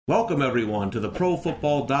Welcome, everyone, to the Pro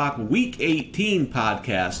Football Doc Week 18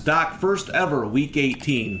 podcast. Doc, first ever Week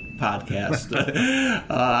 18 podcast.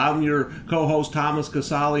 I'm your co-host, Thomas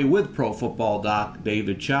Casali, with Pro Football Doc,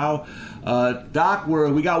 David Chow. Doc,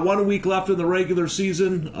 we got 1 week left in the regular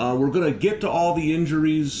season. We're going to get to all the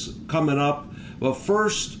injuries coming up. But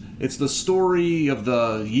first, it's the story of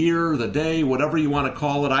the year, the day, whatever you want to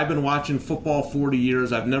call it. I've been watching football 40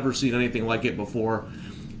 years. I've never seen anything like it before.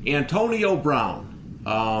 Antonio Brown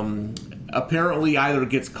apparently either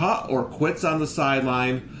gets cut or quits on the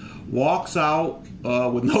sideline, walks out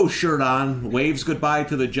with no shirt on, waves goodbye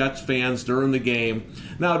to the Jets fans during the game.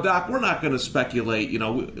 Now, Doc, we're not going to speculate.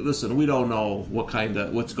 Listen, we don't know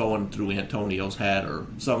what's going through Antonio's head or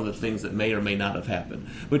some of the things that may or may not have happened.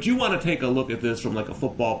 But you want to take a look at this from like a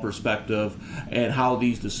football perspective and how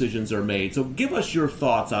these decisions are made. So give us your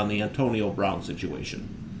thoughts on the Antonio Brown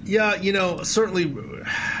situation. Yeah, certainly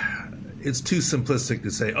it's too simplistic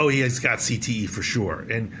to say, oh, he's got CTE for sure.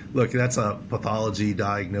 And look, that's a pathology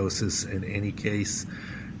diagnosis in any case.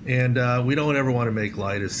 And we don't ever want to make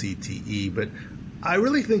light of CTE. But I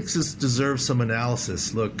really think this deserves some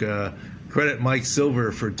analysis. Look, credit Mike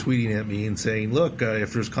Silver for tweeting at me and saying, look,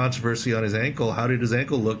 if there's controversy on his ankle, how did his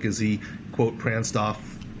ankle look as he, quote, pranced off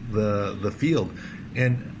the field?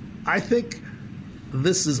 And I think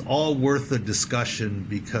this is all worth a discussion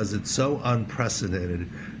because it's so unprecedented.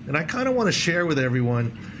 And I kind of want to share with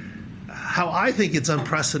everyone how I think it's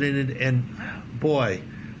unprecedented. And boy,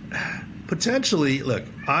 potentially, look,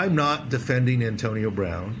 I'm not defending Antonio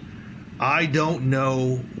Brown. I don't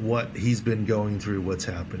know what he's been going through, what's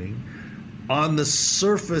happening. On the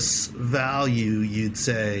surface value, you'd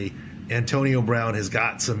say Antonio Brown has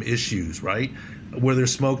got some issues, right? Where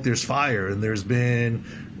there's smoke, there's fire. And there's been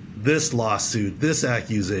this lawsuit, this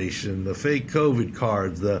accusation, the fake COVID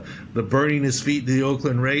cards, the burning his feet to the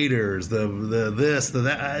Oakland Raiders, the this, the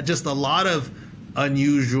that, just a lot of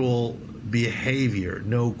unusual behavior,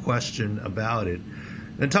 no question about it.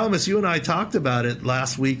 And Thomas, you and I talked about it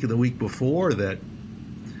last week and the week before that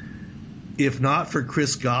if not for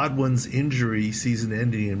Chris Godwin's injury, season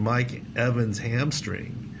ending, and Mike Evans'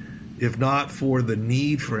 hamstring, if not for the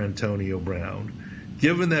need for Antonio Brown,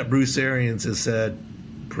 given that Bruce Arians has said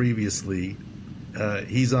previously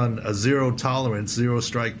he's on a zero tolerance, zero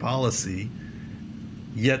strike policy,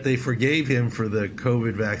 yet they forgave him for the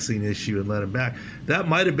COVID vaccine issue and let him back. That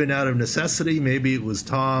might have been out of necessity. Maybe it was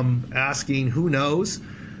Tom asking, who knows?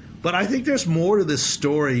 But I think there's more to this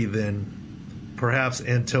story than perhaps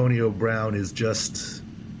Antonio Brown is just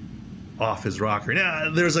off his rocker. Now,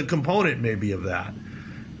 there's a component maybe of that.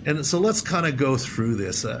 And so let's kind of go through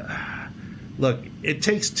this. Look, it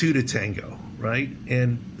takes two to tango, right?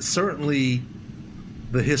 And certainly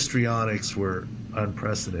the histrionics were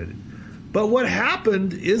unprecedented. But what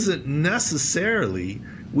happened isn't necessarily,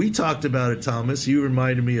 we talked about it, Thomas, you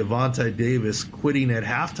reminded me of Vontae Davis quitting at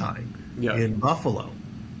halftime in Buffalo.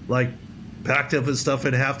 Like, packed up his stuff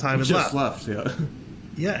at halftime and just left.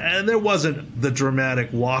 Yeah, and there wasn't the dramatic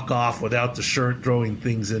walk-off without the shirt throwing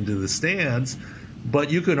things into the stands.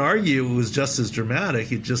 But you can argue it was just as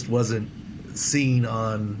dramatic. It just wasn't seen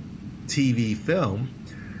on TV film.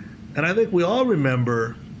 And I think we all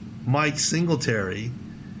remember Mike Singletary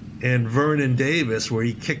and Vernon Davis, where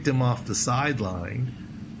he kicked him off the sideline,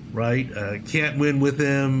 right? Can't win with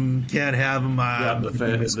him, can't have him.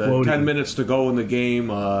 The 10 minutes to go in the game,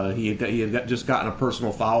 he had just gotten a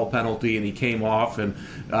personal foul penalty, and he came off, and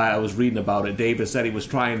I was reading about it. Davis said he was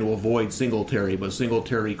trying to avoid Singletary, but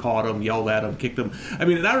Singletary caught him, yelled at him, kicked him. I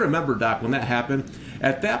mean, and I remember, Doc, when that happened,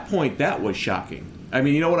 at that point, that was shocking. I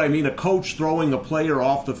mean, you know what I mean? A coach throwing a player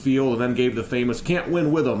off the field and then gave the famous "can't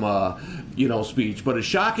win with him" speech. But as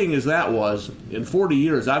shocking as that was, in 40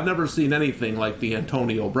 years, I've never seen anything like the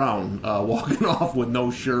Antonio Brown walking off with no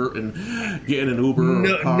shirt and getting an Uber or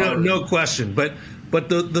a car. No question. But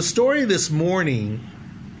the story this morning,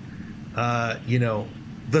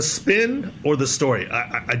 the spin or the story,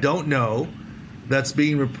 I don't know, that's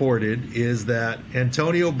being reported is that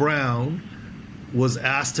Antonio Brown was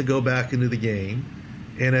asked to go back into the game.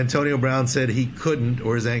 And Antonio Brown said he couldn't,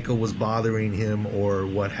 or his ankle was bothering him, or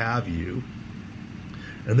what have you.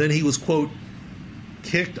 And then he was, quote,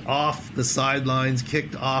 kicked off the sidelines,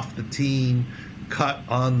 kicked off the team, cut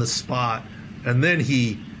on the spot. And then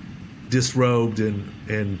he disrobed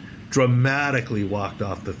and dramatically walked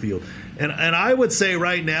off the field. And I would say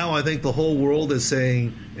right now, I think the whole world is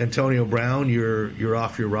saying, Antonio Brown, you're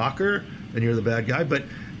off your rocker and you're the bad guy. But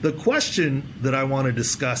the question that I want to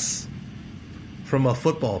discuss from a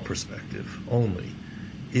football perspective only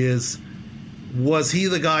was he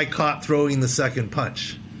the guy caught throwing the second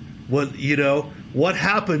punch? Was what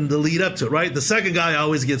happened to lead up to it, right? The second guy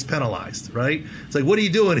always gets penalized, right? It's like, what are you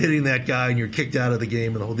doing hitting that guy, and you're kicked out of the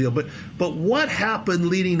game and the whole deal. But what happened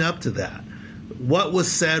leading up to that? What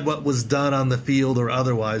was said, what was done on the field or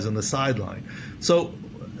otherwise on the sideline? So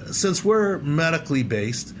since we're medically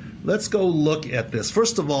based, let's go look at this.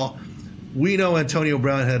 First of all, we know Antonio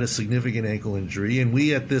Brown had a significant ankle injury, and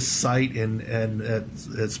we at this site and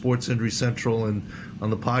at Sports Injury Central and on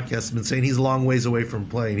the podcast have been saying he's a long ways away from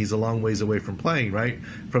playing. He's a long ways away from playing, right,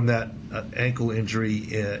 from that ankle injury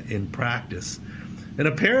in practice. And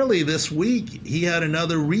apparently this week he had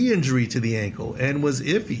another re-injury to the ankle and was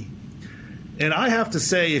iffy. And I have to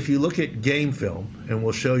say, if you look at game film, and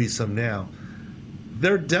we'll show you some now,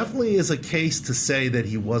 there definitely is a case to say that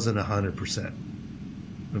he wasn't 100%.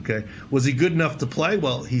 Okay. Was he good enough to play?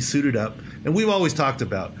 Well, he suited up. And we've always talked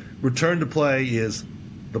about return to play is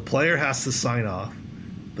the player has to sign off,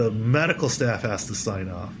 the medical staff has to sign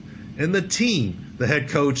off, and the team, the head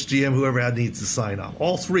coach, GM, whoever needs to sign off.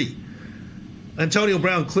 All three. Antonio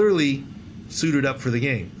Brown clearly suited up for the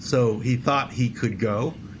game. So he thought he could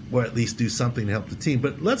go, or at least do something to help the team.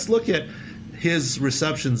 But let's look at his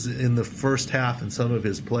receptions in the first half and some of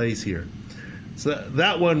his plays here. So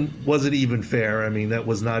that one wasn't even fair. I mean, that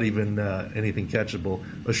was not even anything catchable.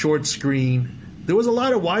 A short screen. There was a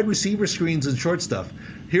lot of wide receiver screens and short stuff.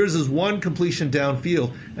 Here's his one completion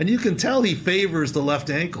downfield, and you can tell he favors the left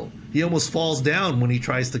ankle. He almost falls down when he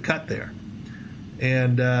tries to cut there.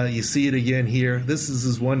 And you see it again here. This is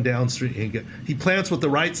his one downstream. He plants with the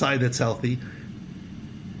right side that's healthy.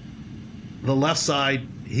 The left side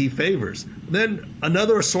he favors. Then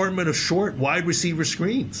another assortment of short wide receiver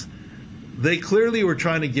screens. They clearly were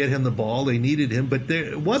trying to get him the ball. They needed him, but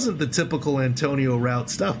it wasn't the typical Antonio Brown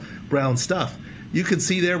stuff. You can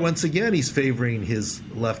see there once again he's favoring his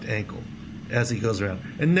left ankle as he goes around.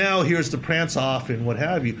 And now here's the prance off and what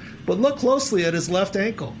have you. But look closely at his left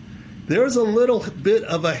ankle. There's a little bit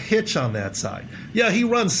of a hitch on that side. Yeah, he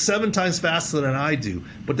runs 7 times faster than I do,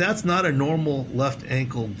 but that's not a normal left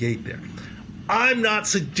ankle gait there. I'm not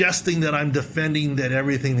suggesting that I'm defending that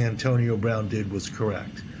everything Antonio Brown did was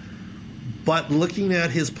correct. But looking at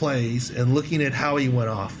his plays and looking at how he went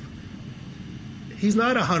off, he's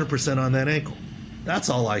not 100% on that ankle. That's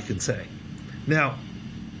all I can say. Now,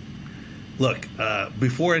 look,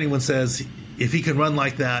 before anyone says if he can run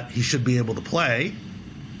like that, he should be able to play.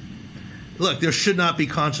 Look, there should not be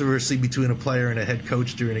controversy between a player and a head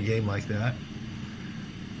coach during a game like that.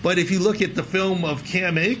 But if you look at the film of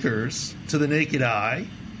Cam Akers to the naked eye,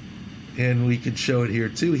 and we could show it here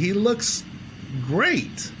too, he looks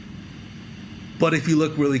great. But if you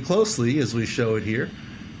look really closely, as we show it here,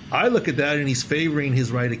 I look at that and he's favoring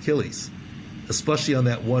his right Achilles, especially on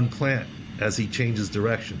that one plant as he changes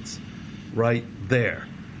directions. Right there.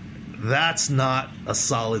 That's not a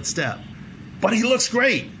solid step. But he looks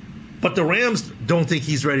great. But the Rams don't think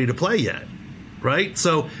he's ready to play yet. Right?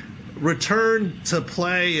 So return to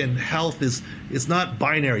play and health is not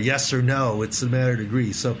binary, yes or no. It's a matter of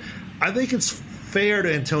degree. So I think it's fair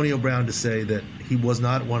to Antonio Brown to say that he was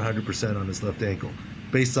not 100% on his left ankle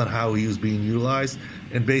based on how he was being utilized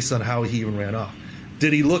and based on how he even ran off.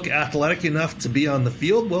 Did he look athletic enough to be on the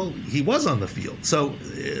field? Well, he was on the field. So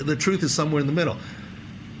the truth is somewhere in the middle.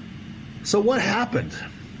 So what happened?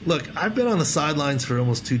 Look, I've been on the sidelines for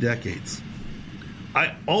almost 2 decades.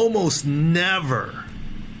 I almost never,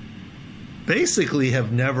 basically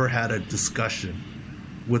have never had a discussion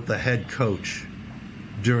with the head coach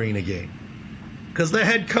during a game. Because the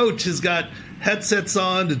head coach has got headsets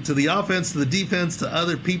on to the offense, to the defense, to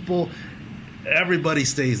other people. Everybody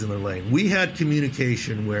stays in their lane. We had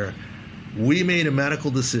communication where we made a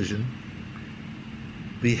medical decision.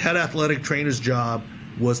 The head athletic trainer's job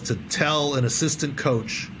was to tell an assistant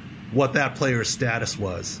coach what that player's status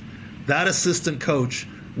was. That assistant coach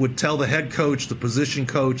would tell the head coach, the position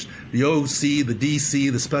coach, the OC, the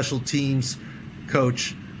DC, the special teams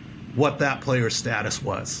coach what that player's status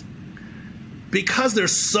was. Because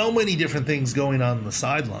there's so many different things going on the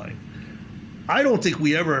sideline, I don't think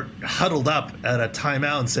we ever huddled up at a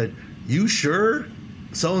timeout and said, "You sure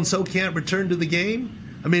so-and-so can't return to the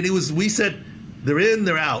game?" I mean, we said, they're in,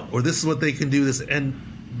 they're out, or this is what they can do, this, and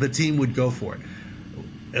the team would go for it.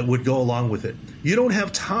 It would go along with it. You don't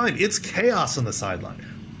have time. It's chaos on the sideline.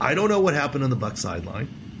 I don't know what happened on the Bucs sideline.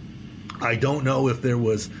 I don't know if there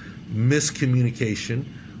was miscommunication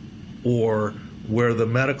or where the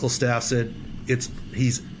medical staff said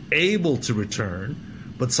he's able to return,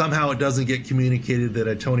 but somehow it doesn't get communicated that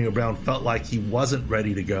Antonio Brown felt like he wasn't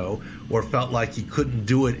ready to go or felt like he couldn't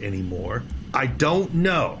do it anymore. I don't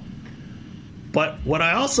know. But what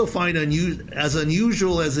I also find as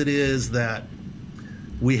unusual as it is that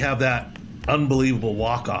we have that unbelievable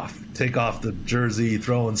walk-off, take off the jersey,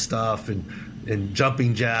 throwing stuff, and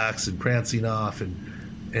jumping jacks and prancing off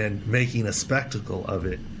and making a spectacle of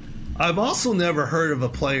it. I've also never heard of a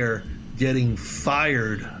player getting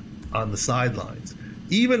fired on the sidelines.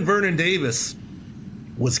 Even Vernon Davis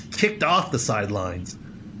was kicked off the sidelines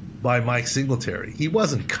by Mike Singletary. He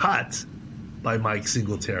wasn't cut by Mike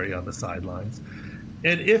Singletary on the sidelines.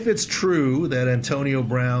 And if it's true that Antonio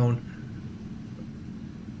Brown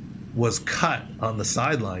was cut on the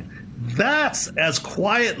sideline, that's as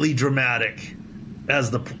quietly dramatic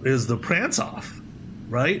as the prance off,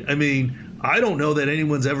 right? I mean, I don't know that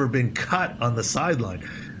anyone's ever been cut on the sideline.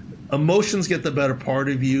 Emotions get the better part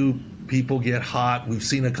of you. People get hot. We've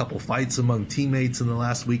seen a couple fights among teammates in the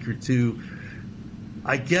last week or two.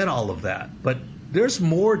 I get all of that, but there's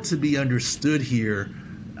more to be understood here.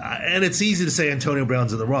 And it's easy to say Antonio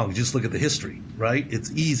Brown's in the wrong. Just look at the history, right?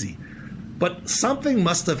 It's easy. But something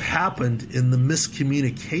must have happened in the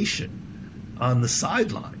miscommunication on the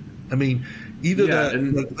sideline. I mean, either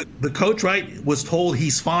the coach, right, was told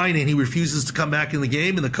he's fine and he refuses to come back in the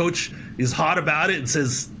game, and the coach is hot about it and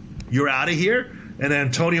says, "You're out of here," and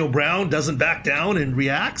Antonio Brown doesn't back down and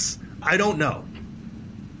reacts. I don't know.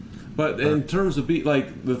 But in terms of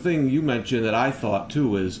the thing you mentioned that I thought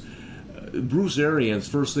too is Bruce Arians'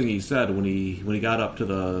 first thing he said when he got up to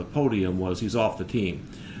the podium was he's off the team.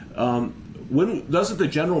 When doesn't the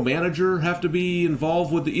general manager have to be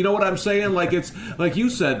involved with you know what I'm saying? Like it's like you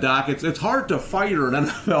said, Doc. It's hard to fire an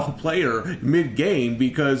NFL player mid-game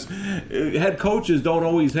because head coaches don't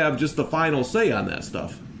always have just the final say on that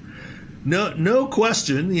stuff. No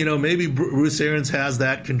question. You know, maybe Bruce Arians has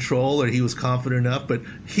that control, or he was confident enough, but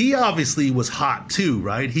he obviously was hot too,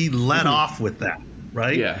 right? He let off with that,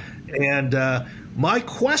 right? Yeah. And my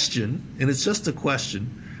question, and it's just a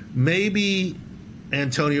question, maybe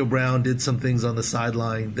Antonio Brown did some things on the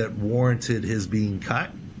sideline that warranted his being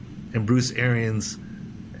cut, and Bruce Arians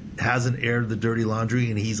hasn't aired the dirty laundry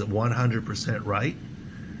and he's 100% right.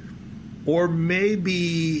 Or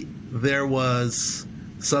maybe there was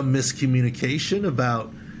some miscommunication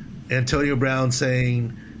about Antonio Brown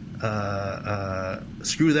saying,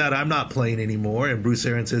 screw that, I'm not playing anymore, and Bruce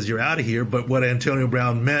Arians says, you're out of here. But what Antonio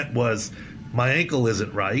Brown meant was, my ankle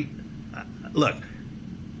isn't right. Look,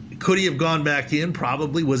 could he have gone back in?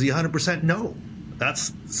 Probably. Was he 100%? No.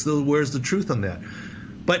 That's still, where's the truth on that?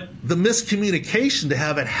 But the miscommunication to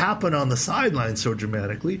have it happen on the sideline so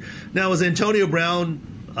dramatically. Now, is Antonio Brown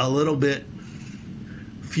a little bit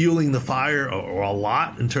fueling the fire, or a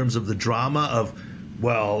lot in terms of the drama of,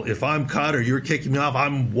 well, if I'm cut or you're kicking me off,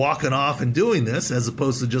 I'm walking off and doing this, as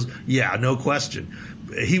opposed to just, yeah, no question.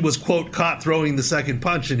 He was, quote, caught throwing the second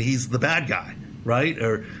punch and he's the bad guy, right?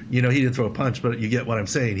 Or, you know, he didn't throw a punch, but you get what I'm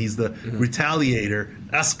saying. He's the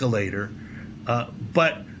retaliator, escalator.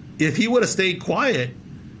 But if he would have stayed quiet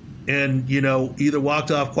and, you know, either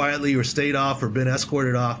walked off quietly or stayed off or been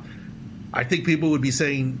escorted off, I think people would be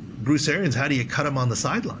saying, Bruce Arians, how do you cut him on the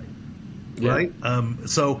sideline? Yeah. Right?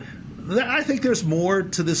 So I think there's more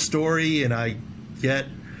to this story, and I get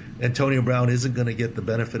Antonio Brown isn't going to get the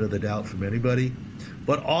benefit of the doubt from anybody.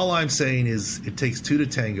 But all I'm saying is it takes two to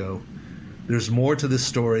tango. There's more to this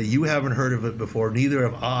story. You haven't heard of it before. Neither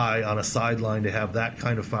have I on a sideline to have that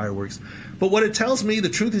kind of fireworks. But what it tells me, the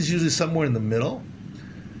truth is usually somewhere in the middle.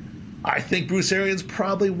 I think Bruce Arians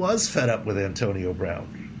probably was fed up with Antonio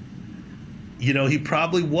Brown. You know, he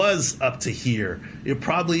probably was up to here. It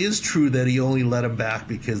probably is true that he only let him back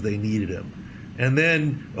because they needed him. And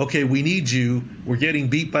then, okay, we need you. We're getting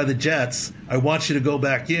beat by the Jets. I want you to go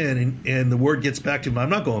back in. And the word gets back to him, I'm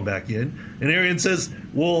not going back in. And Arians says,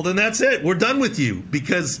 well, then that's it. We're done with you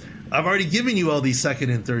because I've already given you all these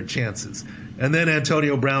second and third chances. And then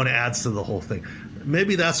Antonio Brown adds to the whole thing.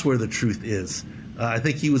 Maybe that's where the truth is. I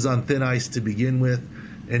think he was on thin ice to begin with,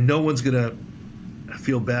 and no one's going to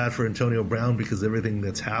feel bad for Antonio Brown because of everything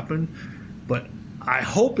that's happened. But I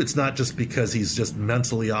hope it's not just because he's just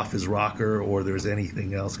mentally off his rocker or there's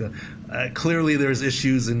anything else. Clearly there's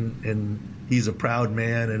issues, and he's a proud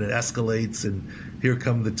man, and it escalates, and here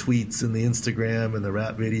come the tweets and the Instagram and the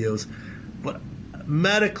rap videos. But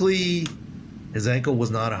medically, his ankle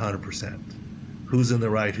was not 100%. Who's in the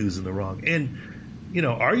right, who's in the wrong? And, you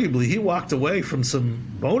know, arguably he walked away from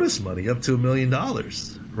some bonus money up to $1 million,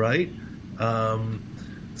 right?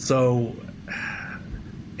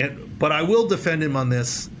 But I will defend him on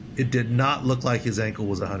this. It did not look like his ankle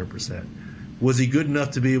was 100%. Was he good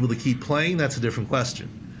enough to be able to keep playing? That's a different question.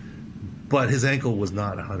 But his ankle was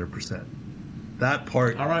not 100%. That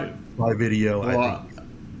part, all right, by video, well, I think.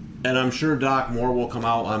 And I'm sure, Doc, more will come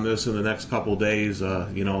out on this in the next couple of days.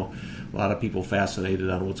 You know, a lot of people fascinated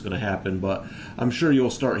on what's going to happen. But I'm sure you'll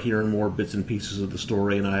start hearing more bits and pieces of the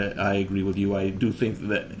story, and I agree with you. I do think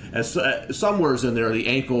that somewhere's in there, the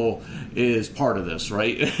ankle is part of this,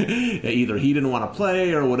 right? Either he didn't want to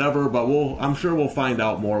play or whatever, but I'm sure we'll find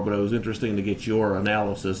out more. But it was interesting to get your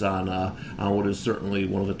analysis on what is certainly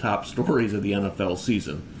one of the top stories of the NFL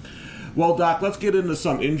season. Well, Doc, let's get into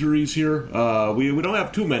some injuries here. We don't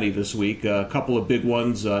have too many this week. A couple of big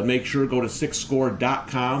ones. Make sure to go to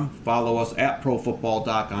sixscore.com. Follow us at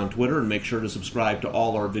ProFootballDoc on Twitter, and make sure to subscribe to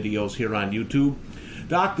all our videos here on YouTube.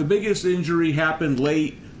 Doc, the biggest injury happened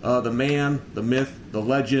late. The man, the myth, the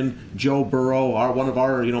legend, Joe Burrow, one of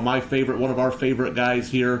our favorite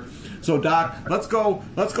guys here. So, Doc, let's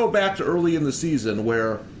go back to early in the season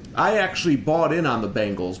where I actually bought in on the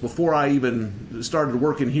Bengals before I even started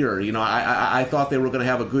working here. I thought they were going to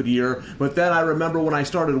have a good year, but then I remember when I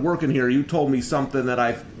started working here, you told me something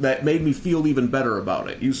that made me feel even better about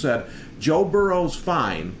it. You said, Joe Burrow's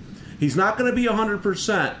fine. He's not going to be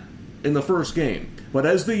 100% in the first game, but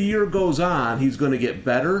as the year goes on, he's going to get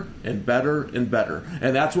better and better and better.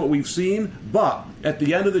 And that's what we've seen. But at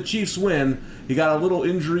the end of the Chiefs' win, he got a little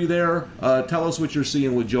injury there. Tell us what you're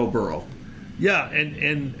seeing with Joe Burrow. Yeah,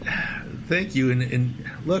 and thank you. And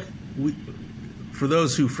look, for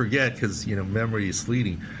those who forget, because memory is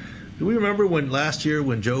fleeting, do we remember last year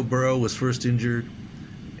when Joe Burrow was first injured,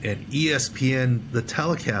 and ESPN, the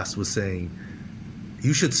telecast was saying,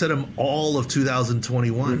 you should set him all of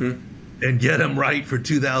 2021 and get him right for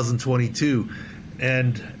 2022.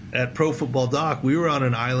 And at Pro Football Doc, we were on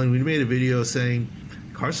an island. We made a video saying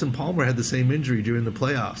Carson Palmer had the same injury during the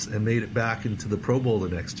playoffs and made it back into the Pro Bowl the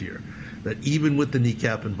next year. That even with the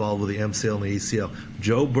kneecap involved with the MCL and the ACL,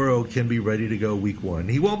 Joe Burrow can be ready to go week one.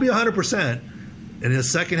 He won't be 100%, and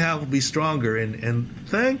his second half will be stronger, and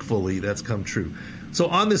thankfully that's come true. So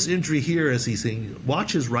on this injury here, as he's saying,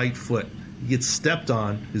 watch his right foot. He gets stepped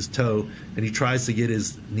on, his toe, and he tries to get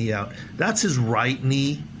his knee out. That's his right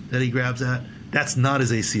knee that he grabs at. That's not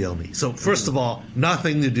his ACL knee. So first of all,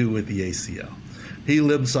 nothing to do with the ACL. He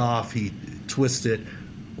limps off, he twists it.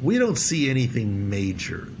 We don't see anything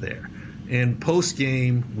major there. And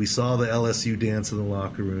post-game, we saw the LSU dance in the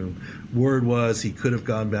locker room. Word was he could have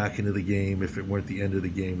gone back into the game if it weren't the end of the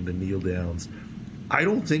game, the kneel downs. I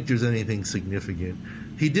don't think there's anything significant.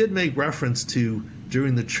 He did make reference to,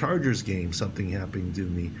 during the Chargers game, something happened to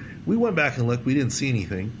me. We went back and looked. We didn't see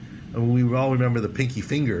anything. I mean, we all remember the pinky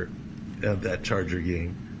finger of that Charger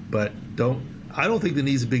game. But I don't think the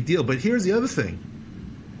knee's a big deal. But here's the other thing.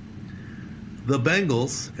 The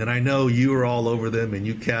Bengals, and I know you are all over them and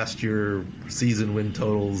you cast your season win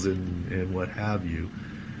totals and what have you.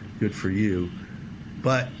 Good for you.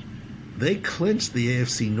 But they clinched the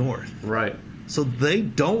AFC North. Right. So they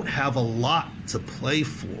don't have a lot to play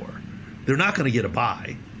for. They're not going to get a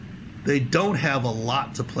bye. They don't have a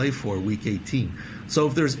lot to play for week 18. So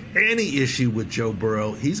if there's any issue with Joe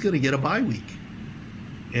Burrow, he's going to get a bye week.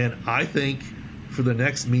 And I think for the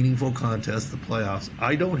next meaningful contest, the playoffs,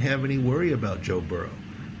 I don't have any worry about Joe Burrow.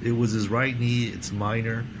 It was his right knee. It's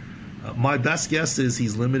minor. My best guess is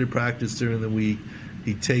he's limited practice during the week.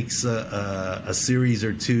 He takes a series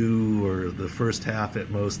or two or the first half at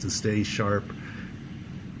most to stay sharp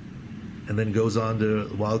and then goes on to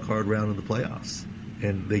the wild card round of the playoffs,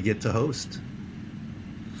 and they get to host.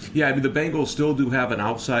 Yeah, I mean, the Bengals still do have an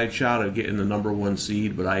outside shot of getting the number one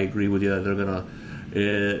seed, but I agree with you that they're going to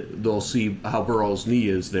they'll see how Burrow's knee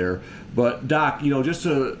is there. But, Doc, just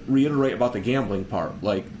to reiterate about the gambling part,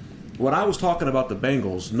 like, when I was talking about the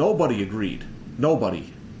Bengals, nobody agreed.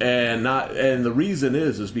 Nobody. And the reason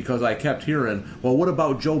is because I kept hearing, well, what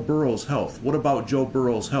about Joe Burrow's health? What about Joe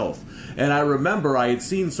Burrow's health? And I remember I had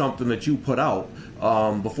seen something that you put out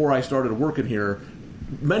before I started working here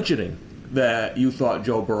mentioning that you thought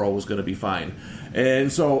Joe Burrow was going to be fine.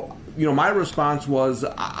 And so, my response was,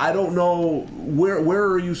 I don't know, where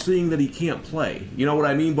are you seeing that he can't play? You know what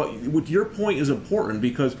I mean? But what your point is important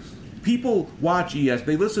because people watch ES,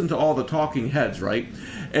 they listen to all the talking heads, right?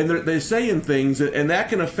 And they're saying things, and that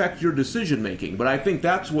can affect your decision making. But I think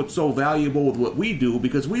that's what's so valuable with what we do,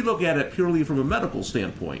 because we look at it purely from a medical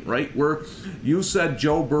standpoint, right? Where you said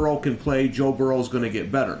Joe Burrow can play, Joe Burrow's going to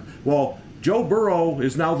get better. Well, Joe Burrow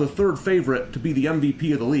is now the third favorite to be the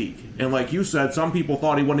MVP of the league. And like you said, some people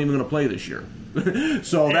thought he wasn't even going to play this year.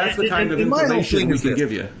 So that's the kind of information we can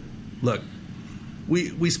give you. Look,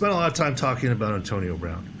 we spent a lot of time talking about Antonio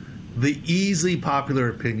Brown. The easily popular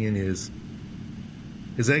opinion is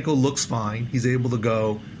his ankle looks fine. He's able to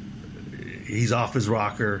go. He's off his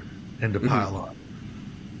rocker and to pile on.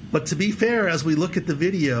 But to be fair, as we look at the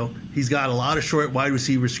video, he's got a lot of short wide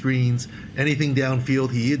receiver screens, anything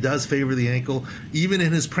downfield. He does favor the ankle. Even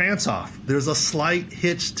in his prance off, there's a slight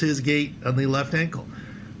hitch to his gait on the left ankle.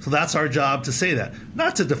 So that's our job to say that.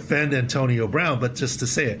 Not to defend Antonio Brown, but just to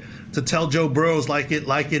say it. To tell Joe Burrow like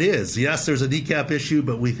it is. Yes, there's a kneecap issue,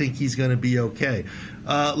 but we think he's going to be okay.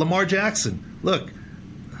 Lamar Jackson, look,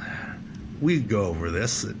 we go over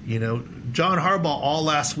this. John Harbaugh all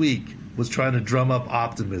last week was trying to drum up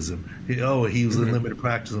optimism. He was in limited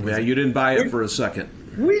practice. Yeah, you didn't buy it for a second.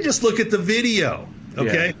 We just look at the video,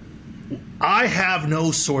 okay? Yeah. I have no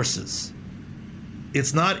sources.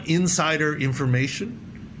 It's not insider information.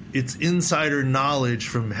 It's insider knowledge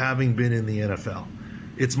from having been in the NFL.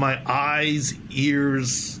 It's my eyes,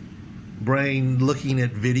 ears, brain looking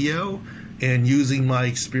at video and using my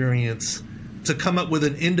experience to come up with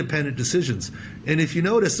an independent decisions. And if you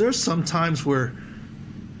notice, there's some times where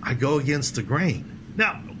I go against the grain.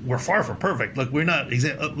 Now, we're far from perfect. Look, we're not.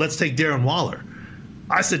 Let's take Darren Waller.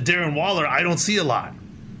 I said Darren Waller, I don't see a lot.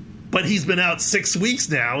 But he's been out 6 weeks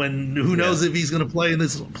now, and who knows if he's going to play in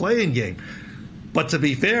this play-in game. But to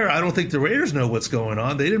be fair, I don't think the Raiders know what's going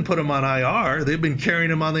on. They didn't put him on IR. They've been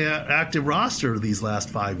carrying him on the active roster these last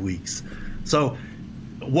 5 weeks. So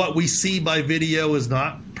what we see by video is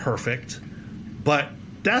not perfect, but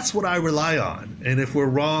that's what I rely on. And if we're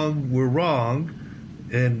wrong, we're wrong.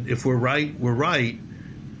 And if we're right, we're right.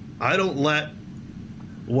 I don't let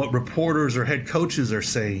what reporters or head coaches are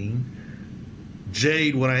saying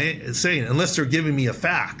jade what I'm saying, unless they're giving me a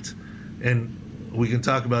fact. And we can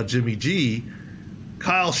talk about Jimmy G.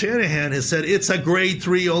 Kyle Shanahan has said it's a grade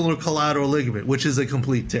 3 ulnar collateral ligament, which is a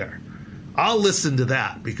complete tear. I'll listen to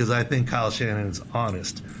that because I think Kyle Shanahan is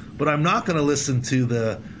honest. But I'm not going to listen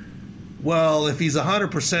to if he's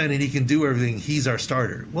 100% and he can do everything, he's our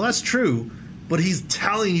starter. Well, that's true, but he's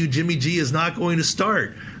telling you Jimmy G is not going to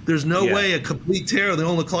start. There's no way a complete tear of the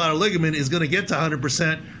ulnar collateral ligament is going to get to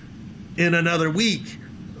 100% in another week.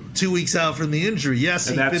 2 weeks out from the injury. Yes,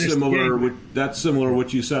 and that's similar. That's similar to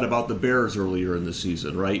what you said about the Bears earlier in the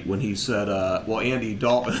season, right? When he said, Andy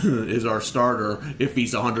Dalton is our starter if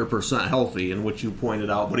he's 100% healthy, and which you pointed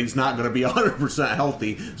out, but he's not going to be 100%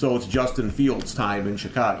 healthy, so it's Justin Fields' time in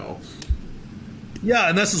Chicago. Yeah,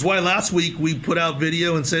 and this is why last week we put out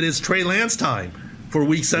video and said it's Trey Lance time for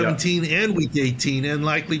Week 17 and Week 18 and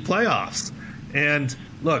likely playoffs. And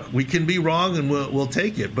look, we can be wrong and we'll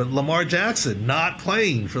take it. But Lamar Jackson not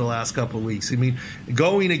playing for the last couple of weeks. I mean, not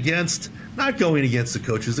going against the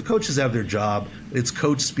coaches. The coaches have their job. It's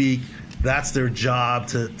coach speak. That's their job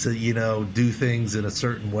to do things in a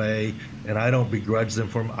certain way. And I don't begrudge them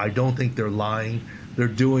for them. I don't think they're lying. They're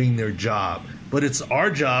doing their job. But it's our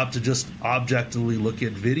job to just objectively look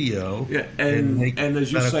at video. Yeah, and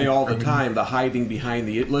as you say all the time, the hiding behind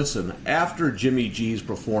listen, after Jimmy G's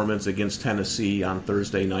performance against Tennessee on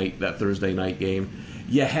Thursday night, that Thursday night game,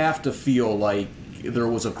 you have to feel like there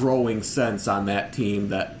was a growing sense on that team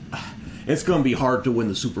that it's going to be hard to win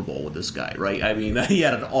the Super Bowl with this guy, right? I mean, he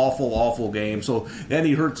had an awful, awful game. So then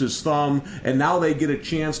he hurts his thumb, and now they get a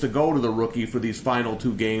chance to go to the rookie for these final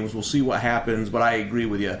 2 games. We'll see what happens, but I agree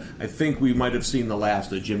with you. I think we might have seen the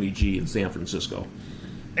last of Jimmy G in San Francisco.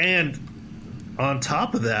 And on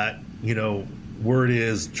top of that, word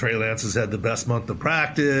is Trey Lance has had the best month of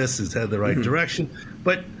practice, has had the right direction.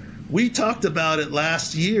 But we talked about it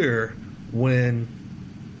last year when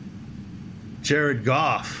Jared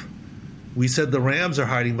Goff, we said the Rams are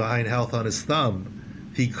hiding behind health on his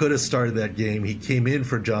thumb. He could have started that game. He came in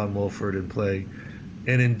for John Wolford and played.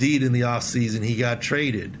 And indeed, in the offseason, he got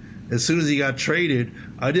traded. As soon as he got traded,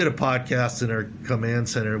 I did a podcast in our command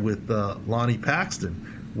center with Lonnie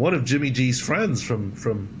Paxton, one of Jimmy G's friends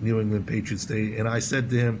from New England Patriots Day. And I said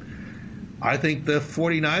to him, I think the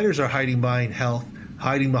 49ers are hiding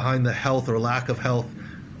behind the health or lack of health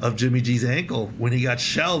of Jimmy G's ankle when he got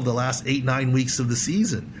shelved the last 8-9 weeks of the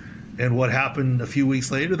season. And what happened a few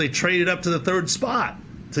weeks later, they traded up to the 3rd spot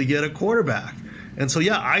to get a quarterback. And so,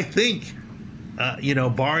 I think,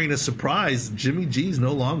 barring a surprise, Jimmy G's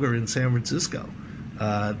no longer in San Francisco.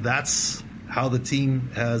 That's how the team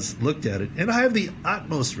has looked at it. And I have the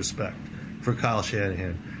utmost respect for Kyle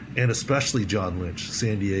Shanahan and especially John Lynch,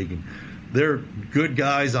 San Diegan. They're good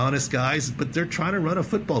guys, honest guys, but they're trying to run a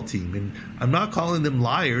football team. And I'm not calling them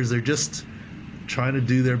liars. They're just trying to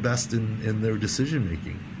do their best in their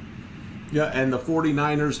decision-making. Yeah, and the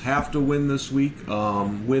 49ers have to win this week.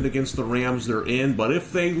 Win against the Rams, they're in. But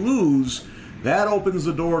if they lose, that opens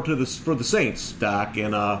the door for the Saints, Doc.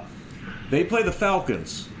 And they play the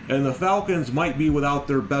Falcons. And the Falcons might be without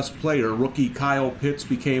their best player. Rookie Kyle Pitts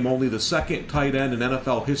became only the 2nd tight end in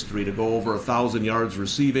NFL history to go over 1,000 yards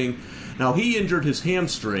receiving. Now, he injured his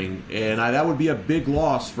hamstring, and that would be a big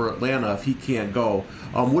loss for Atlanta if he can't go.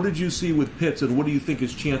 What did you see with Pitts, and what do you think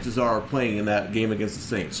his chances are of playing in that game against the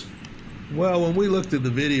Saints? Well, when we looked at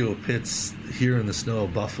the video of Pitts here in the snow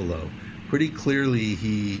of Buffalo, pretty clearly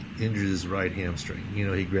he injured his right hamstring.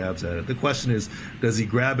 He grabs at it. The question is, does he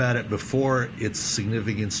grab at it before it's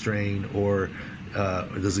significant strain, or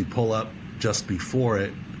does he pull up just before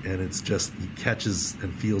it and it's just he catches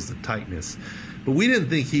and feels the tightness? But we didn't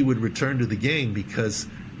think he would return to the game because,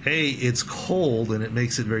 A, it's cold and it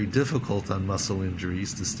makes it very difficult on muscle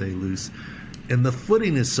injuries to stay loose. And the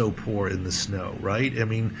footing is so poor in the snow, right? I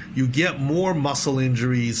mean, you get more muscle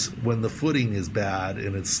injuries when the footing is bad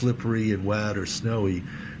and it's slippery and wet or snowy.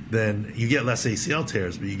 Then you get less ACL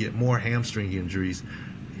tears, but you get more hamstring injuries.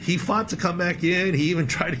 He fought to come back in. He even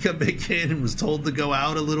tried to come back in and was told to go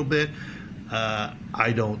out a little bit.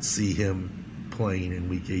 I don't see him playing in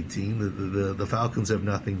Week 18. The Falcons have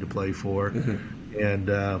nothing to play for. Mm-hmm.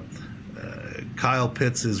 And Kyle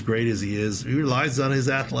Pitts, as great as he is, he relies on his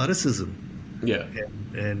athleticism. Yeah.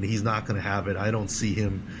 And he's not going to have it. I don't see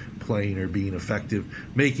him playing or being effective,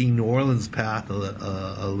 making New Orleans' path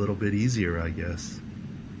a little bit easier, I guess.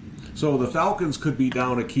 So the Falcons could be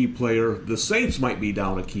down a key player. The Saints might be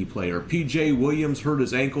down a key player. P.J. Williams hurt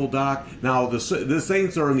his ankle, Doc. Now, the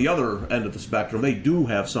Saints are on the other end of the spectrum. They do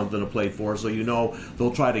have something to play for, so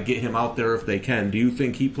they'll try to get him out there if they can. Do you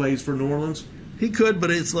think he plays for New Orleans? He could, but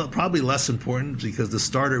it's probably less important because the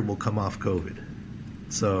starter will come off COVID.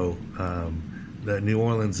 So that New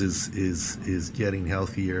Orleans is getting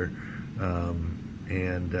healthier,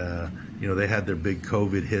 and they had their big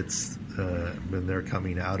COVID hits when they're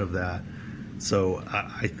coming out of that. So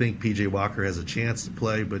I think P.J. Walker has a chance to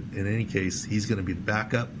play, but in any case, he's going to be the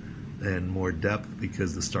backup and more depth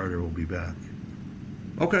because the starter will be back.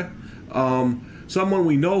 Okay. Someone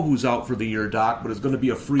we know who's out for the year, Doc, but is going to be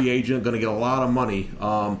a free agent, going to get a lot of money.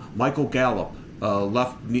 Michael Gallup.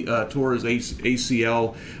 Tore his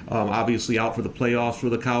ACL, obviously out for the playoffs for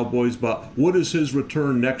the Cowboys. But what is his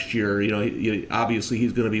return next year? Obviously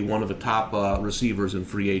he's going to be one of the top receivers in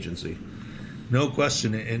free agency. No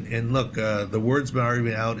question. And look, the word's already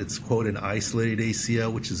been out. It's, quote, an isolated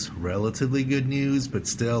ACL, which is relatively good news, but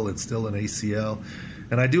still, it's still an ACL.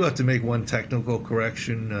 And I do have to make one technical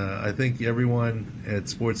correction. I think everyone at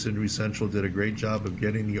Sports Injury Central did a great job of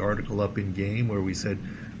getting the article up in game where we said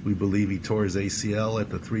we believe he tore his ACL at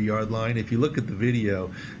the 3-yard line. If you look at the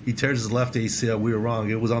video, he tears his left ACL. We were wrong.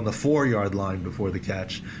 It was on the 4-yard line before the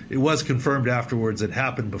catch. It was confirmed afterwards it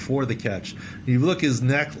happened before the catch. You look his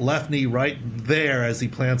left knee right there as he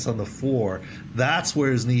plants on the 4. That's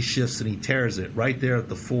where his knee shifts and he tears it right there at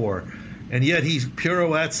the 4. And yet he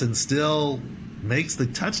pirouettes and still makes the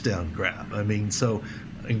touchdown grab. I mean, so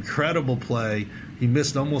incredible play. He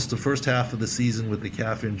missed almost the first half of the season with the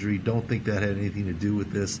calf injury. Don't think that had anything to do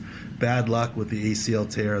with this. Bad luck with the ACL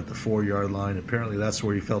tear at the 4-yard line. Apparently that's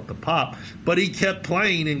where he felt the pop. But he kept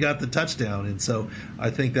playing and got the touchdown. And so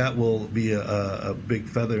I think that will be a big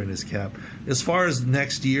feather in his cap. As far as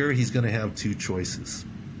next year, he's going to have two choices.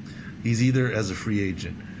 He's either as a free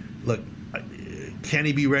agent. Look, can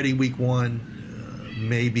he be ready week 1?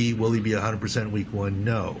 Maybe. Will he be 100% week 1?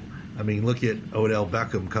 No. I mean, look at Odell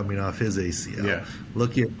Beckham coming off his ACL. Yeah.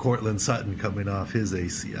 Look at Cortland Sutton coming off his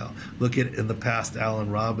ACL. Look at, in the past, Allen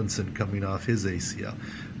Robinson coming off his ACL.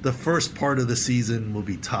 The first part of the season will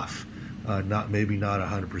be tough. Maybe not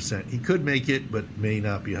 100%. He could make it, but may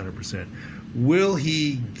not be 100%. Will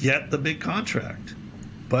he get the big contract?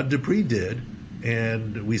 Bud Dupree did,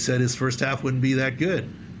 and we said his first half wouldn't be that good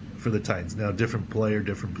for the Titans. Now, different player,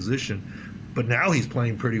 different position, but now he's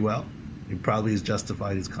playing pretty well. He probably has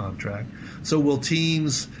justified his contract. So will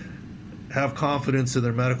teams have confidence in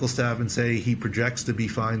their medical staff and say he projects to be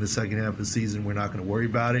fine the second half of the season, we're not going to worry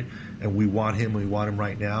about it, and we want him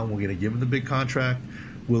right now, and we're going to give him the big contract?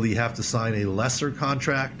 Will he have to sign a lesser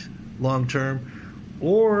contract long term?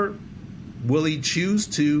 Or will he choose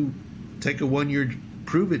to take a 1-year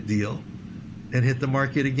prove-it deal and hit the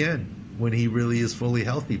market again when he really is fully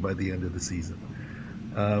healthy by the end of the season?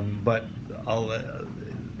 But I'll...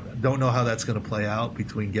 don't know how that's going to play out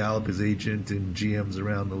between Gallup, his agent, and GMs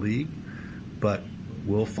around the league, but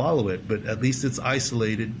we'll follow it. But at least it's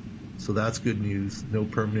isolated, so that's good news. No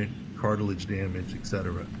permanent cartilage damage,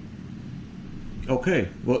 etc. Okay.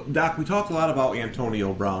 Well, Doc, we talked a lot about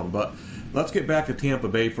Antonio Brown, but let's get back to Tampa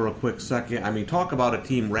Bay for a quick second. I mean, talk about a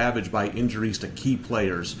team ravaged by injuries to key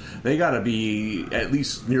players. They got to be at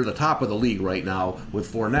least near the top of the league right now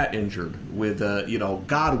with Fournette injured, with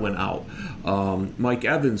Godwin out, Mike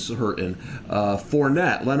Evans hurting,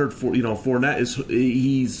 Fournette,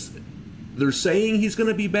 Fournette they're saying he's going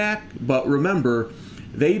to be back, but remember,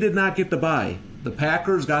 They did not get the bye. The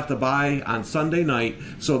Packers got the bye on Sunday night,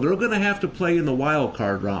 so they're going to have to play in the wild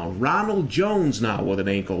card round. Ronald Jones now with an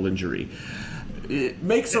ankle injury.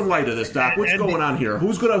 Make some light of this, Doc. What's going on here?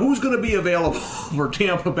 Who's gonna be available for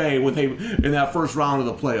Tampa Bay in that first round of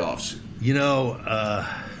the playoffs?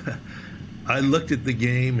 I looked at the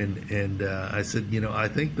game and I said, I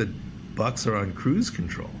think the Bucs are on cruise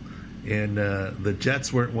control, and the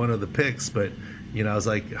Jets weren't one of the picks, but I was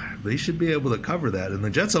like, they should be able to cover that. And the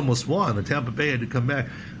Jets almost won. The Tampa Bay had to come back.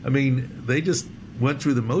 I mean, they just went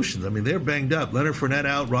through the motions. I mean, they're banged up. Leonard Fournette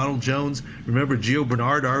out, Ronald Jones. Remember, Gio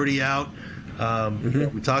Bernard already out.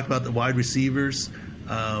 We talked about the wide receivers.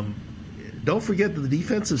 Don't forget the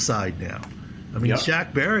defensive side now. I mean,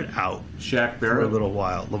 Shaq Barrett out. For a little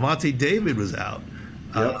while. Lavonte David was out.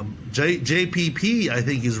 JPP, I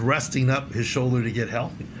think, is resting up his shoulder to get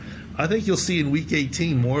healthy. I think you'll see in Week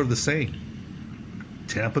 18 more of the same.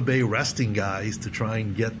 Tampa Bay resting guys to try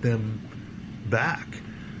and get them back.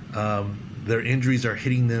 Their injuries are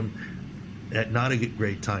hitting them at not a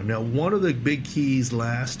great time. Now, one of the big keys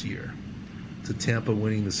last year to Tampa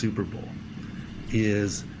winning the Super Bowl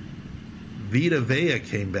is Vita Vea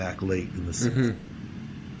came back late in the season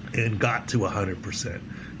and got to 100%.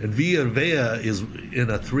 And Vita Vea is in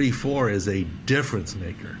a 3-4 is a difference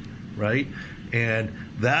maker, right? And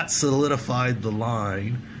that solidified the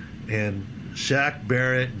line, and Shaq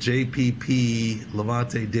Barrett, JPP,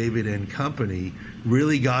 Lavonte David, and company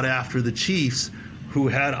really got after the Chiefs, who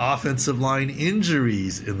had offensive line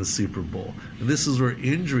injuries in the Super Bowl. And this is where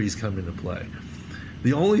injuries come into play.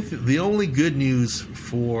 The only good news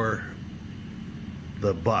for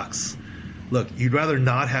the Bucs, look, you'd rather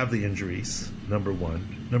not have the injuries, number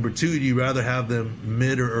one. Number two, you'd rather have them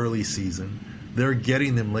mid or early season. They're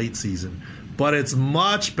getting them late season. But it's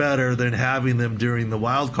much better than having them during the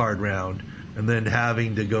wild card round and then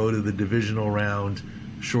having to go to the divisional round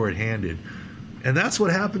shorthanded. And that's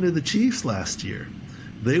what happened to the Chiefs last year.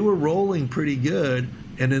 They were rolling pretty good,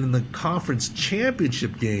 and in the conference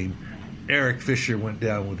championship game, Eric Fisher went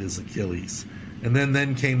down with his Achilles. And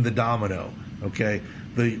then came the domino, okay?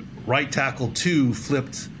 The right tackle 2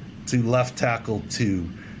 flipped to left tackle 2,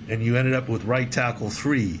 and you ended up with right tackle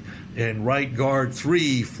 3. And right guard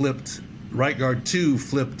 2 flipped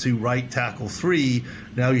to right tackle 3.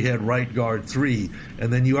 Now you had right guard 3.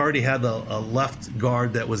 And then you already had a left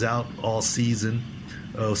guard that was out all season,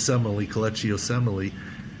 Kelechi Osemele.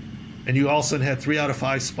 And you also had 3 out of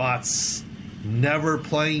 5 spots never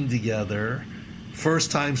playing together.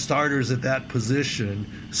 First-time starters at that position.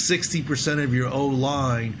 60% of your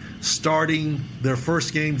O-line starting their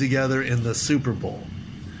first game together in the Super Bowl.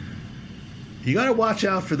 You got to watch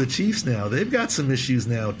out for the Chiefs now. They've got some issues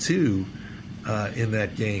now, too, in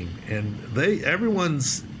that game. And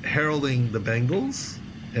everyone's heralding the Bengals,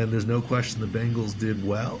 and there's no question the Bengals did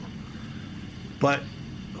well. But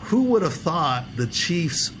who would have thought the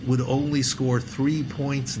Chiefs would only score 3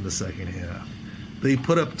 points in the second half? They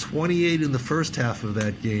put up 28 in the first half of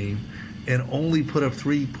that game and only put up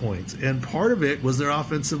 3 points. And part of it was their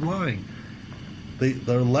offensive line.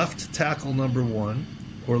 Their left tackle number 1,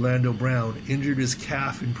 Orlando Brown, injured his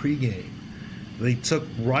calf in pregame. They took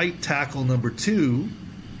right tackle number 2,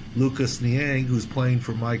 Lucas Niang, who's playing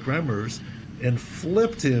for Mike Remmers, and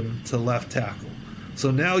flipped him to left tackle. So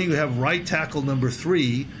now you have right tackle number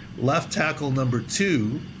 3, left tackle number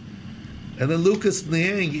 2, and then Lucas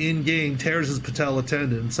Niang in game tears his patella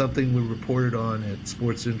tendon, something we reported on at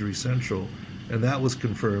Sports Injury Central, and that was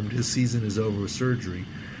confirmed. His season is over with surgery.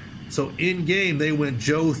 So in game they went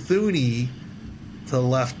Joe Thuney to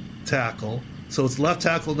left tackle. So it's left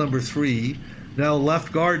tackle number 3, now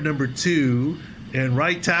left guard number 2, and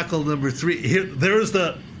right tackle number 3. Here, there's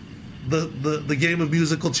the game of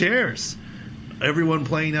musical chairs. Everyone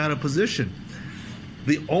playing out of position.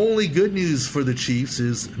 The only good news for the Chiefs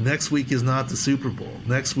is next week is not the Super Bowl.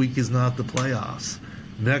 Next week is not the playoffs.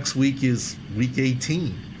 Next week is Week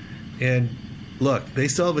 18. And look, they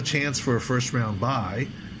still have a chance for a first-round bye,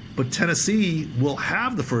 but Tennessee will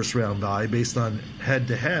have the first-round bye based on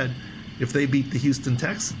head-to-head if they beat the Houston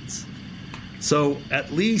Texans. So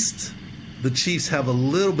at least the Chiefs have a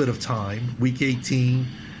little bit of time, Week 18,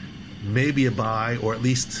 maybe a bye, or at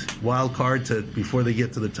least wild card before they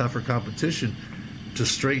get to the tougher competition, to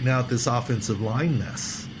straighten out this offensive line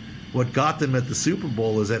mess. What got them at the Super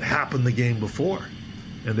Bowl is it happened the game before,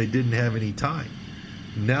 and they didn't have any time.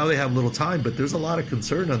 Now they have little time, but there's a lot of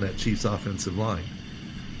concern on that Chiefs offensive line.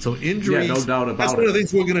 So injuries, no doubt about that's one of the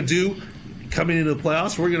things we're going to do coming into the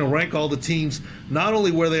playoffs. We're going to rank all the teams, not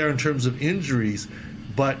only where they are in terms of injuries,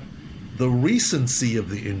 but the recency of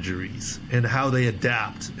the injuries and how they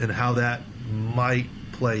adapt and how that might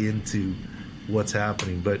play into what's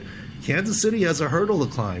happening. But Kansas City has a hurdle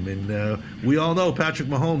to climb, and we all know Patrick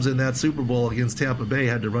Mahomes in that Super Bowl against Tampa Bay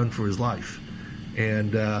had to run for his life.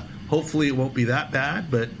 And hopefully it won't be that bad,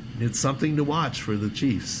 but it's something to watch for the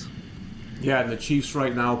Chiefs. Yeah, and the Chiefs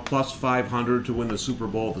right now plus 500 to win the Super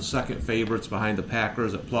Bowl, the second favorites behind the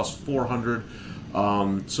Packers at plus 400.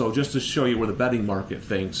 So just to show you where the betting market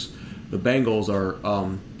thinks, the Bengals are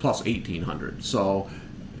plus 1,800. So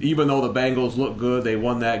even though the Bengals look good, they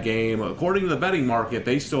won that game. According to the betting market,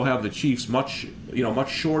 they still have the Chiefs much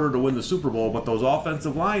shorter to win the Super Bowl. But those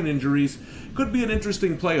offensive line injuries could be an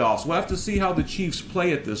interesting playoffs. We'll have to see how the Chiefs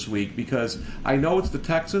play it this week, because I know it's the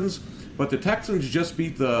Texans, but the Texans just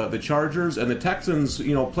beat the Chargers, and the Texans,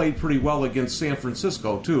 played pretty well against San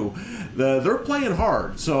Francisco too. They're playing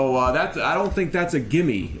hard, so I don't think that's a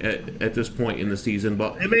gimme at this point in the season.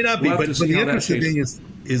 But it may not be. But the interesting thing is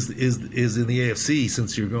in the AFC,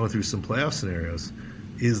 since you're going through some playoff scenarios,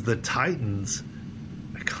 is the Titans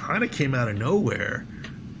kind of came out of nowhere,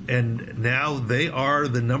 and now they are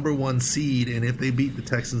the number one seed. And if they beat the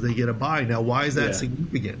Texans, they get a bye. Now, why is that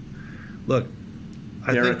significant? Look.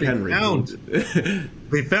 Derrick Henry.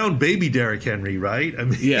 They found baby Derrick Henry, right? But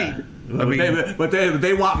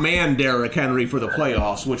they want man Derrick Henry for the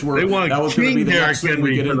playoffs, which that was going to be the next thing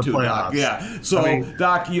we get into, Doc. Yeah. So,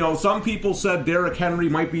 Doc, some people said Derrick Henry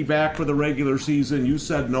might be back for the regular season. You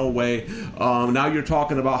said no way. Now you're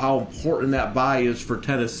talking about how important that bye is for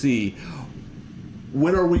Tennessee.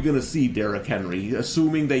 When are we going to see Derrick Henry,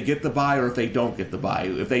 assuming they get the bye, or if they don't get the bye?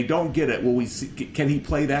 If they don't get it, will we see? Can he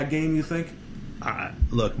play that game, you think?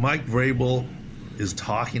 Look, Mike Vrabel is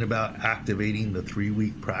talking about activating the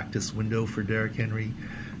 3-week practice window for Derrick Henry.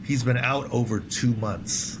 He's been out over 2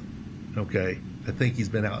 months. Okay, I think he's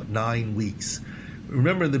been out 9 weeks.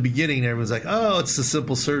 Remember in the beginning, everyone's like, "Oh, it's a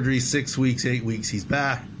simple surgery, 6 weeks, 8 weeks, he's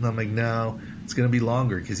back." And I'm like, "No, it's going to be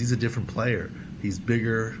longer because he's a different player. He's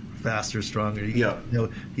bigger, faster, stronger.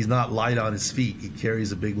 He's not light on his feet. He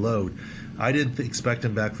carries a big load." I didn't expect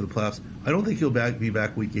him back for the playoffs. I don't think he'll be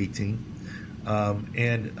back week 18.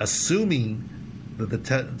 And assuming that the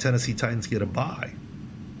Tennessee Titans get a bye,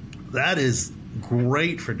 that is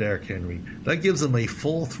great for Derrick Henry. That gives him a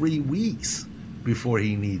full 3 weeks before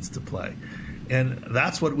he needs to play. And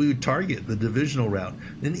that's what we would target, the divisional round.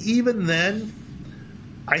 And even then,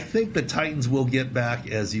 I think the Titans will get back,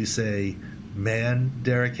 as you say, man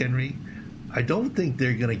Derrick Henry. I don't think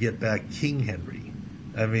they're going to get back King Henry.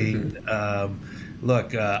 I mean,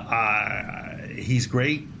 look, he's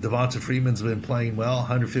great. Devonta Freeman's been playing well.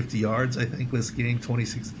 150 yards, I think, this game,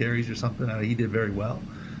 26 carries or something. He did very well.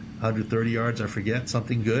 130 yards, I forget,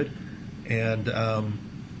 something good. And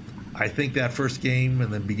I think that first game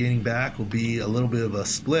and then beginning back will be a little bit of a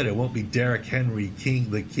split. It won't be Derrick Henry,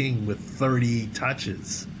 the king with 30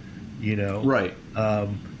 touches, Right.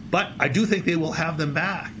 But I do think they will have him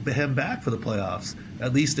back for the playoffs,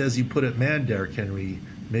 at least as you put it, man Derrick Henry,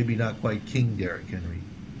 maybe not quite King Derrick Henry.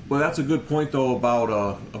 Well, that's a good point, though,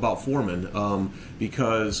 about Foreman,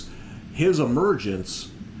 because his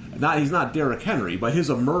emergence, he's not Derrick Henry, but his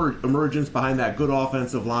emergence behind that good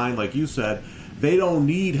offensive line, like you said, they don't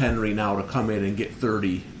need Henry now to come in and get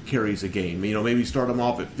 30 carries a game. Maybe start him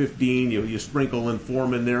off at 15. You sprinkle in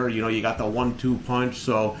Foreman there. You got the 1-2 punch.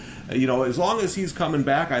 So, as long as he's coming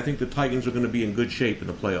back, I think the Titans are going to be in good shape in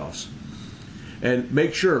the playoffs. And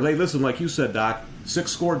make sure, hey, listen, like you said, Doc,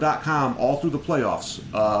 sixscore.com all through the playoffs.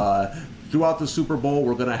 Throughout the Super Bowl,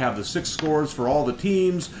 we're going to have the 6 scores for all the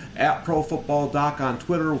teams, at ProFootballDoc on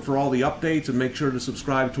Twitter for all the updates, and make sure to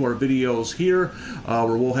subscribe to our videos here,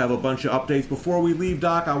 where we'll have a bunch of updates. Before we leave,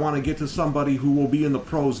 Doc, I want to get to somebody who will be in the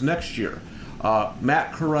pros next year.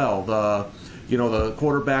 Matt Corral, the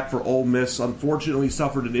quarterback for Ole Miss, unfortunately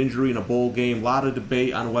suffered an injury in a bowl game. A lot of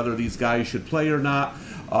debate on whether these guys should play or not.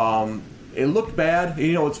 It looked bad.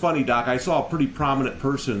 It's funny, Doc. I saw a pretty prominent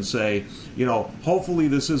person say, hopefully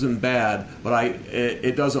this isn't bad, but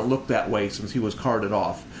it doesn't look that way since he was carted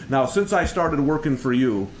off. Now, since I started working for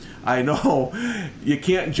you, I know you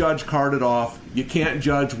can't judge carted off, you can't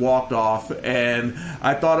judge walked off, and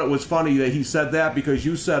I thought it was funny that he said that because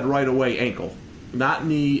you said right away ankle, not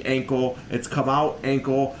knee, ankle. It's come out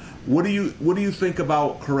ankle. What do you think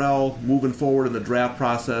about Corral moving forward in the draft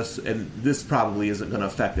process? And this probably isn't going to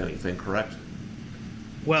affect anything, correct?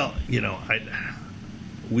 Well,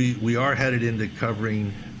 we are headed into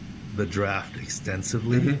covering the draft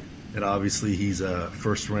extensively, and obviously he's a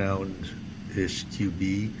first-round-ish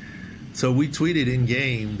QB. So we tweeted in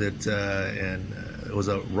game that and it was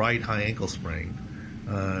a right high ankle sprain.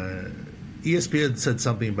 ESPN said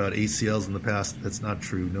something about ACLs in the past. That's not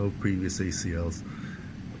true. No previous ACLs.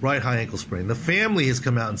 Right high ankle sprain. The family has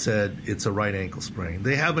come out and said it's a right ankle sprain.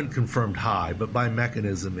 They haven't confirmed high, but by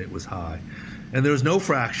mechanism it was high. And there was no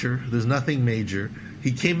fracture. There's nothing major.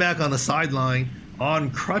 He came back on the sideline on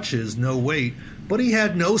crutches, no weight, but he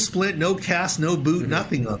had no splint, no cast, no boot,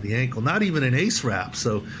 nothing on the ankle, not even an ace wrap.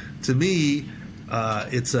 So to me,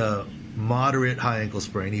 it's a moderate high ankle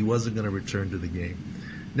sprain. He wasn't going to return to the game.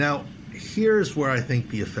 Now, here's where I think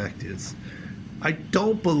the effect is. I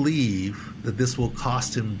don't believe that this will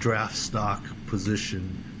cost him draft stock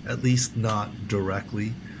position, at least not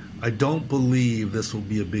directly. I don't believe this will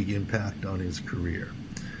be a big impact on his career.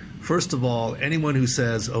 First of all, anyone who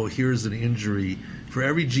says, oh, here's an injury, for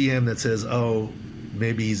every GM that says, oh,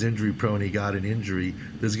 maybe he's injury prone, he got an injury,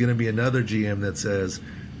 there's going to be another GM that says,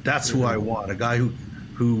 that's who I want, a guy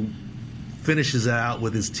who finishes out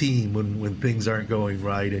with his team when things aren't going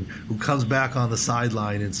right and who comes back on the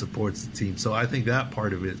sideline and supports the team. So I think that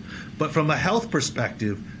part of it. But from a health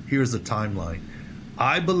perspective, here's the timeline.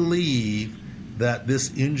 I believe that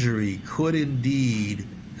this injury could indeed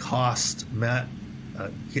cost Matt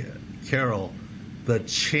Carroll the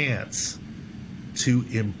chance to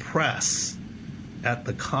impress at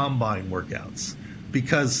the combine workouts,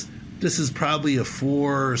 because this is probably a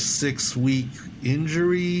 4 or 6 week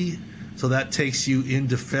injury. So that takes you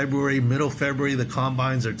into February, middle February. The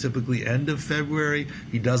combines are typically end of February.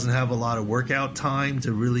 He doesn't have a lot of workout time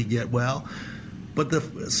to really get well.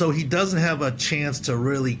 So he doesn't have a chance to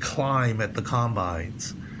really climb at the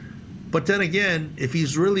combines. But then again, if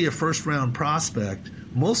he's really a first-round prospect,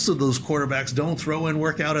 most of those quarterbacks don't throw in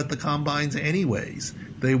workout at the combines anyways.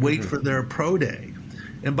 They wait for their pro day.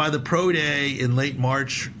 And by the pro day in late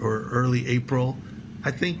March or early April,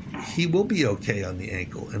 I think he will be okay on the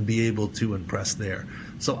ankle and be able to impress there.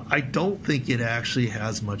 So I don't think it actually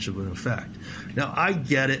has much of an effect. Now, I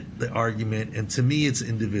get it, the argument, and to me it's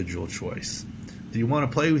individual choice. Do you want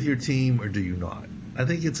to play with your team or do you not? I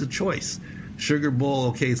think it's a choice. Sugar Bowl,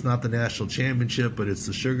 okay, it's not the national championship, but it's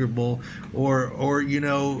the Sugar Bowl, or you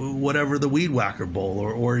know, whatever, the Weed Whacker Bowl,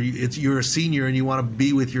 or you're a senior and you want to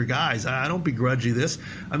be with your guys. I don't begrudge you this.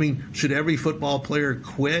 I mean, should every football player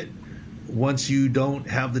quit once you don't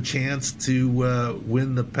have the chance to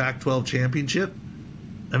win the Pac-12 championship?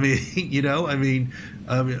 I mean,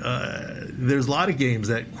 there's a lot of games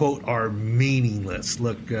that, quote, are meaningless.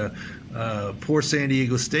 Look, poor San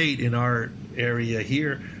Diego State in our area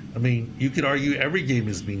here, I mean, you could argue every game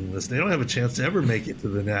is meaningless. They don't have a chance to ever make it to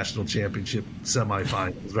the national championship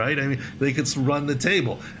semifinals, right? I mean, they could run the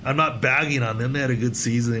table. I'm not bagging on them. They had a good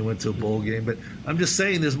season. They went to a bowl game. But I'm just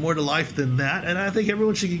saying there's more to life than that, and I think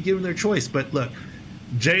everyone should be given their choice. But look,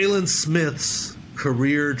 Jalen Smith's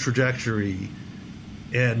career trajectory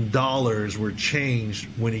and dollars were changed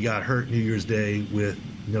when he got hurt New Year's Day with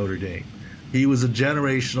Notre Dame. He was a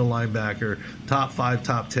generational linebacker, top 5,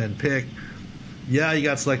 top 10 pick. Yeah, he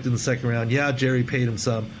got selected in the second round. Yeah, Jerry paid him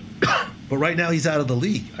some. But right now he's out of the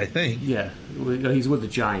league, I think. Yeah, he's with the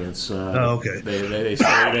Giants. Okay.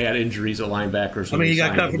 They had injuries at linebackers. I mean, he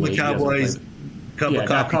got cut from the Cowboys.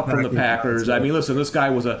 Got cut from the Packers. I mean, listen, this guy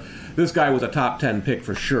was a top 10 pick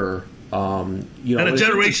for sure. And a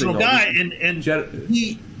generational guy, and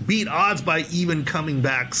he beat odds by even coming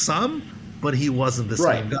back some, but he wasn't the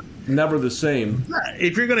same guy. Never the same.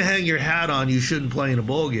 If you're going to hang your hat on, you shouldn't play in a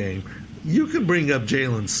bowl game. You can bring up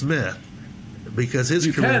Jalen Smith because his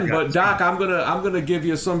career. But Doc, I'm gonna give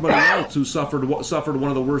you somebody else who suffered one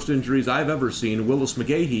of the worst injuries I've ever seen, Willis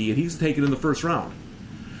McGahee, and he's taken in the first round.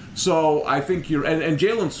 So I think and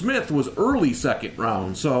Jalen Smith was early second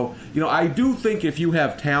round. So I do think if you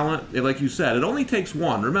have talent, like you said, it only takes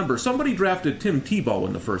one. Remember, somebody drafted Tim Tebow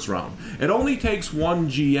in the first round. It only takes one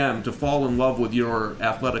GM to fall in love with your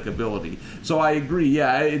athletic ability. So I agree.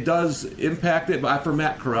 Yeah, it does impact it. But for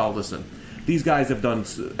Matt Corral, listen, these guys have done.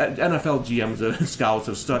 NFL GMs and scouts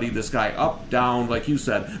have studied this guy up, down, like you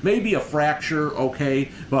said. Maybe a fracture,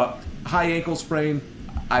 okay, but high ankle sprain,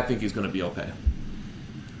 I think he's going to be okay.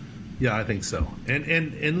 Yeah, I think so.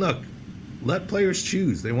 And look, let players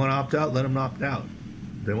choose. They want to opt out, let them opt out.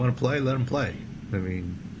 They want to play, let them play. I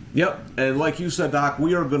mean, yep. And like you said, Doc,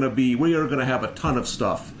 we are going to have a ton of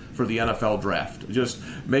stuff for the NFL draft. Just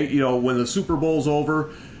when the Super Bowl's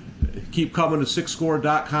over, keep coming to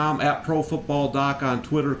sixscore.com, at ProFootballDoc on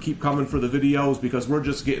Twitter. Keep coming for the videos because we're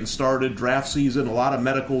just getting started. Draft season, a lot of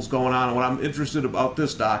medicals going on. And what I'm interested about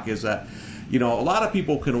this, Doc, is that a lot of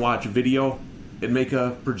people can watch video and make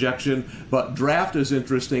a projection, but draft is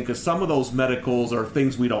interesting because some of those medicals are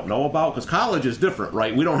things we don't know about. Because college is different,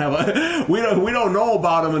 right? We don't have we don't know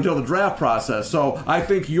about them until the draft process. So I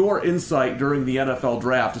think your insight during the NFL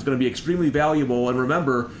draft is going to be extremely valuable. And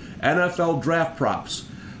remember, NFL draft props.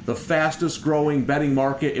 the fastest growing betting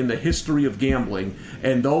market in the history of gambling,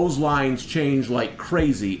 and those lines change like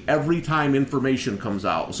crazy every time information comes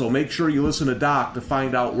out. So make sure you listen to Doc to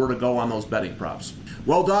find out where to go on those betting props.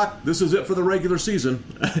 Well, Doc, this is it for the regular season.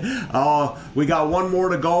 We got one more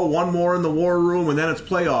to go, one more in the war room, and then it's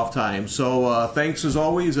playoff time. So thanks as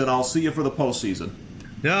always, and I'll see you for the postseason.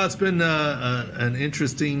 Yeah, it's been an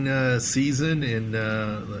interesting season,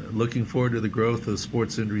 and looking forward to the growth of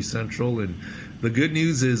Sports Injury Central. And the good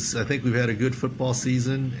news is I think we've had a good football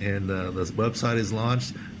season, and the website is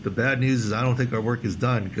launched. The bad news is I don't think our work is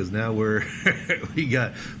done, because now we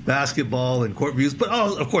got basketball and court views, but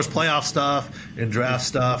of course playoff stuff and draft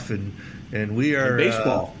stuff, and we are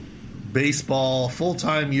and baseball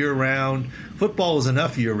full-time year-round. Football was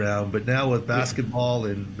enough year-round, but now with basketball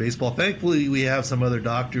and baseball, thankfully we have some other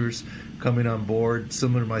doctors coming on board,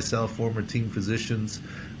 similar to myself, former team physicians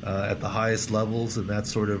at the highest levels, and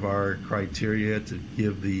that's sort of our criteria to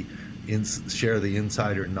give share the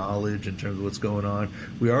insider knowledge in terms of what's going on.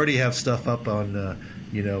 We already have stuff up on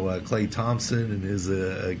Klay Thompson and his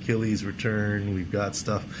Achilles return. We've got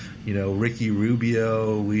stuff, Ricky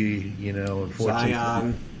Rubio. Unfortunately,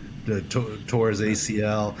 Zion tore his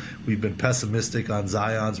ACL. We've been pessimistic on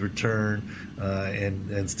Zion's return,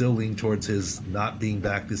 and still lean towards his not being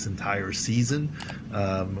back this entire season.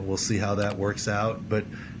 We'll see how that works out. But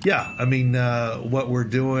yeah, I mean, what we're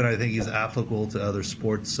doing, I think, is applicable to other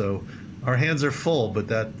sports. So our hands are full,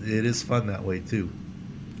 but it is fun that way too.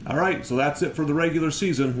 All right, so that's it for the regular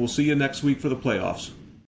season. We'll see you next week for the playoffs.